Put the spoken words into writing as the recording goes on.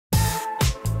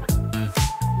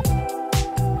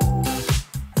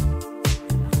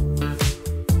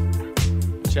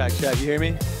Check, check. You hear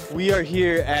me? We are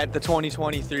here at the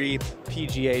 2023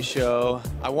 PGA Show.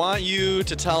 I want you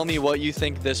to tell me what you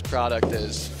think this product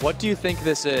is. What do you think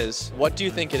this is? What do you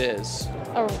think it is?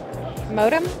 A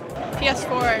modem?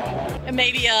 PS4, and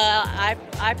maybe a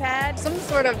iPad. Some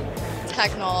sort of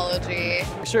technology.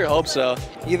 I sure hope so.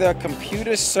 Either a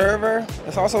computer server.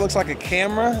 This also looks like a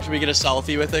camera. Should we get a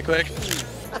selfie with it quick?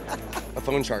 A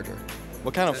phone charger.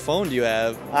 What kind of phone do you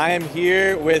have? I am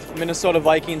here with Minnesota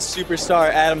Vikings superstar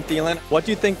Adam Thielen. What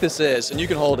do you think this is? And you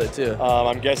can hold it too.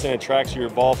 I'm guessing it tracks your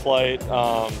ball flight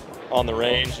on the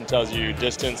range and tells you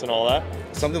distance and all that.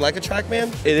 Something like a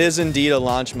TrackMan? It is indeed a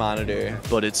launch monitor,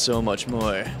 but it's so much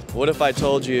more. What if I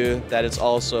told you that it's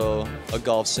also a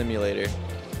golf simulator?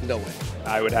 No way.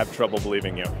 I would have trouble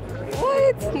believing you.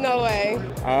 What? No way.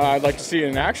 I'd like to see it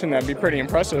in action. That'd be pretty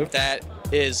impressive. That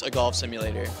is a golf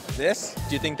simulator. This?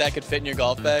 Do you think that could fit in your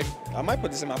golf bag? I might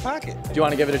put this in my pocket. Do you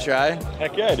want to give it a try?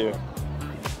 Heck yeah, I do.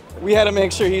 We had to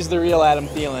make sure he's the real Adam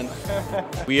Thielen.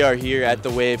 We are here at the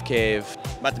Wave Cave.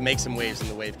 About to make some waves in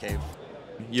the Wave Cave.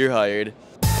 You're hired.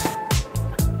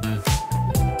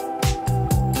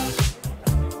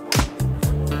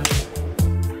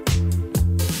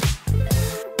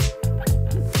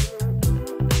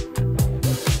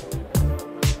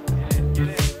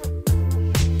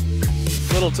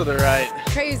 Little to the right.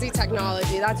 Crazy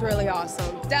technology. That's really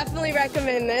awesome. Definitely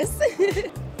recommend this.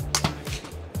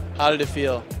 How did it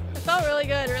feel? It felt really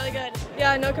good, really good.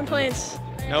 Yeah, no complaints.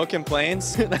 No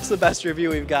complaints? That's the best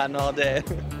review we've gotten all day.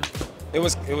 It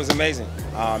was amazing.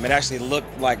 It actually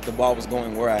looked like the ball was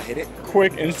going where I hit it.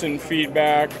 Quick, instant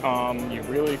feedback. You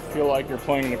really feel like you're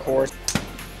playing the course.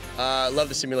 I love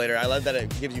the simulator. I love that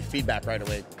it gives you feedback right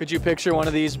away. Could you picture one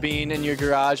of these being in your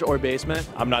garage or basement?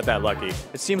 I'm not that lucky.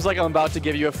 It seems like I'm about to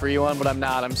give you a free one, but I'm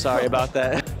not. I'm sorry about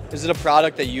that. Is it a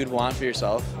product that you'd want for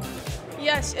yourself?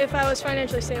 Yes, if I was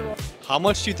financially stable. How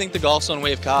much do you think the Golfzon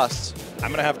Wave costs? I'm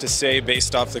gonna have to say,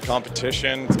 based off the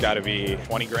competition, it's got to be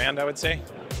 20 grand, I would say.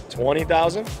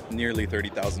 20,000? Nearly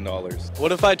 $30,000.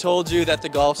 What if I told you that the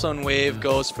Golfzon Wave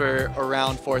goes for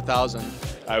around 4,000?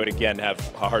 I would again have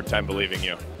a hard time believing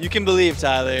you. You can believe,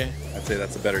 Tyler. I'd say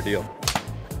that's a better deal.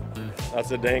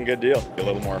 That's a dang good deal. A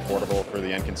little more affordable for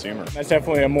the end consumer. That's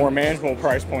definitely a more manageable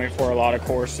price point for a lot of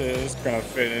courses. It's going to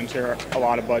fit into a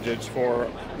lot of budgets for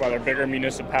whether bigger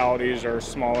municipalities or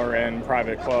smaller and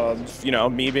private clubs. You know,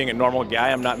 me being a normal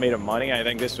guy, I'm not made of money. I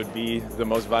think this would be the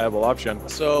most viable option.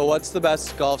 So what's the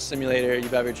best golf simulator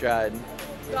you've ever tried?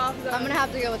 Golfzon. I'm gonna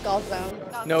have to go with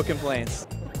Golfzon. No complaints.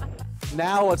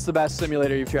 Now what's the best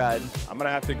simulator you've tried? I'm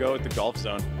gonna have to go with the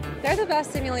Golfzon. They're the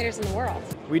best simulators in the world.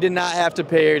 We did not have to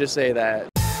pay her to say that.